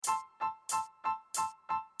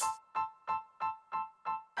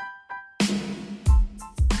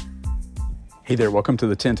Hey there, welcome to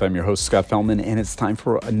The Tint. I'm your host, Scott Fellman, and it's time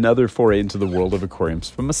for another foray into the world of aquariums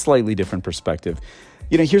from a slightly different perspective.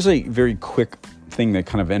 Here's a very quick thing that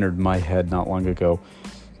kind of entered my head not long ago.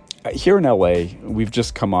 Here in LA, we've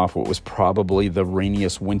just come off what was probably the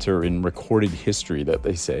rainiest winter in recorded history, that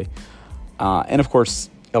they say. And of course,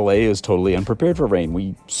 LA is totally unprepared for rain.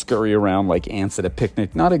 We scurry around like ants at a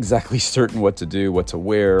picnic, not exactly certain what to do, what to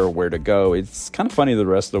wear, where to go. It's kind of funny to the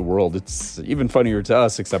rest of the world. It's even funnier to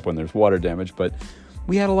us, except when there's water damage. But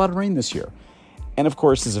we had a lot of rain this year. And of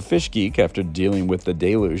course, as a fish geek, after dealing with the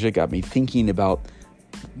deluge, it got me thinking about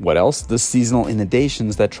what else? The seasonal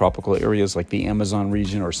inundations that tropical areas like the Amazon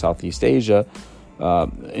region or Southeast Asia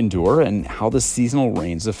endure, and how the seasonal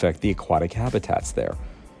rains affect the aquatic habitats there.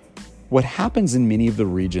 What happens in many of the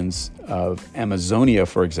regions of Amazonia,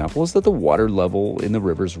 for example, is that the water level in the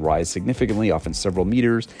rivers rise significantly, often several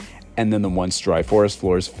meters, and then the once dry forest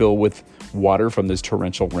floors fill with water from this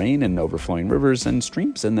torrential rain and overflowing rivers and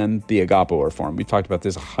streams, and then the agapo are formed. We've talked about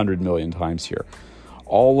this 100 million times here.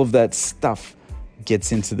 All of that stuff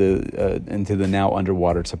gets into the now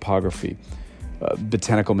underwater topography.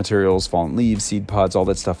 Botanical materials, fallen leaves, seed pods, all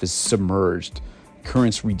that stuff is submerged.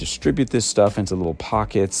 Currents redistribute this stuff into little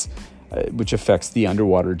pockets, which affects the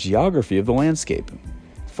underwater geography of the landscape.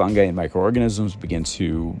 Fungi and microorganisms begin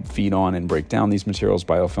to feed on and break down these materials.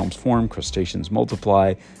 Biofilms form, crustaceans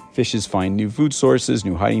multiply, fishes find new food sources,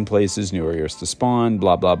 new hiding places, new areas to spawn,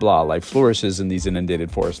 blah, blah, blah. Life flourishes in these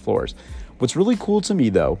inundated forest floors. What's really cool to me,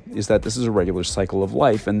 though, is that this is a regular cycle of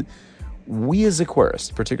life, and we as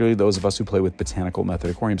aquarists, particularly those of us who play with botanical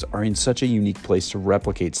method aquariums, are in such a unique place to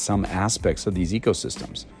replicate some aspects of these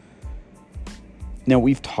ecosystems. Now,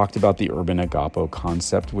 we've talked about the urban agapo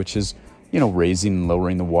concept, which is, raising and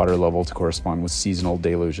lowering the water level to correspond with seasonal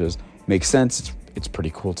deluges. Makes sense. It's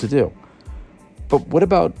pretty cool to do. But what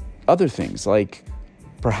about other things, like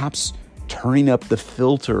perhaps turning up the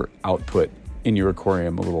filter output in your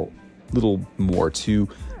aquarium a little more to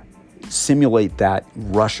simulate that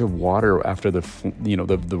rush of water after the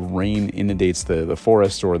rain inundates the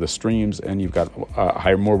forest or the streams, and you've got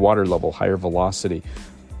more water level, higher velocity.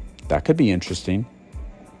 That could be interesting.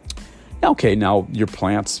 Now your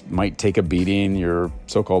plants might take a beating. Your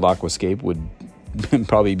so-called aquascape would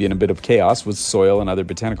probably be in a bit of chaos with soil and other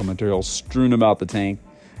botanical materials strewn about the tank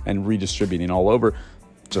and redistributing all over,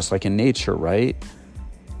 just like in nature, right?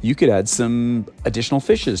 You could add some additional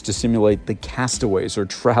fishes to simulate the castaways or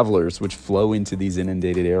travelers which flow into these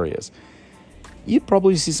inundated areas. You'd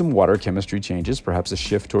probably see some water chemistry changes, perhaps a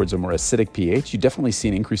shift towards a more acidic pH. You definitely see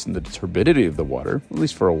an increase in the turbidity of the water, at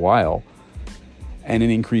least for a while, and an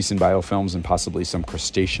increase in biofilms and possibly some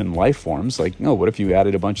crustacean life forms. Like, what if you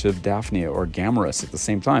added a bunch of Daphnia or Gammarus at the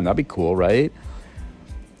same time? That'd be cool, right?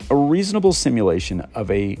 A reasonable simulation of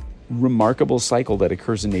a remarkable cycle that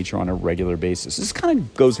occurs in nature on a regular basis. This kind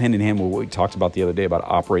of goes hand in hand with what we talked about the other day about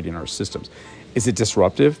operating our systems. Is it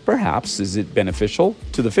disruptive? Perhaps. Is it beneficial?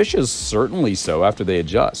 To the fishes, certainly so after they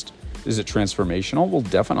adjust. Is it transformational? Well,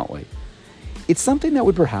 definitely. It's something that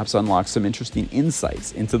would perhaps unlock some interesting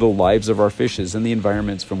insights into the lives of our fishes and the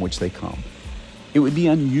environments from which they come. It would be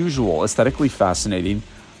unusual, aesthetically fascinating,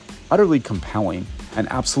 utterly compelling, and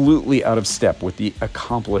absolutely out of step with the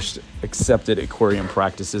accomplished, accepted aquarium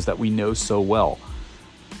practices that we know so well.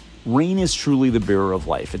 Rain is truly the bearer of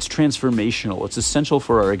life. It's transformational. It's essential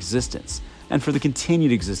for our existence and for the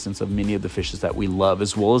continued existence of many of the fishes that we love,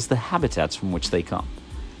 as well as the habitats from which they come.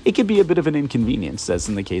 It can be a bit of an inconvenience, as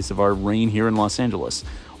in the case of our rain here in Los Angeles,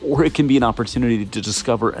 or it can be an opportunity to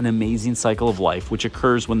discover an amazing cycle of life which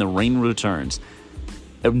occurs when the rain returns,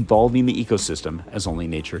 involving the ecosystem as only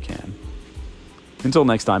nature can. Until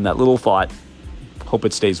next time, that little thought, hope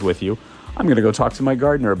it stays with you. I'm going to go talk to my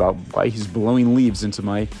gardener about why he's blowing leaves into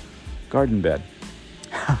my garden bed.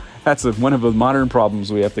 That's one of the modern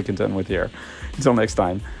problems we have to contend with here. Until next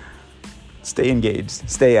time, stay engaged,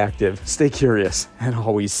 stay active, stay curious, and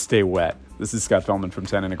always stay wet. This is Scott Fellman from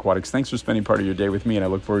Tint Aquatics. Thanks for spending part of your day with me, and I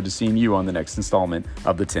look forward to seeing you on the next installment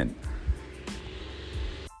of The Tint.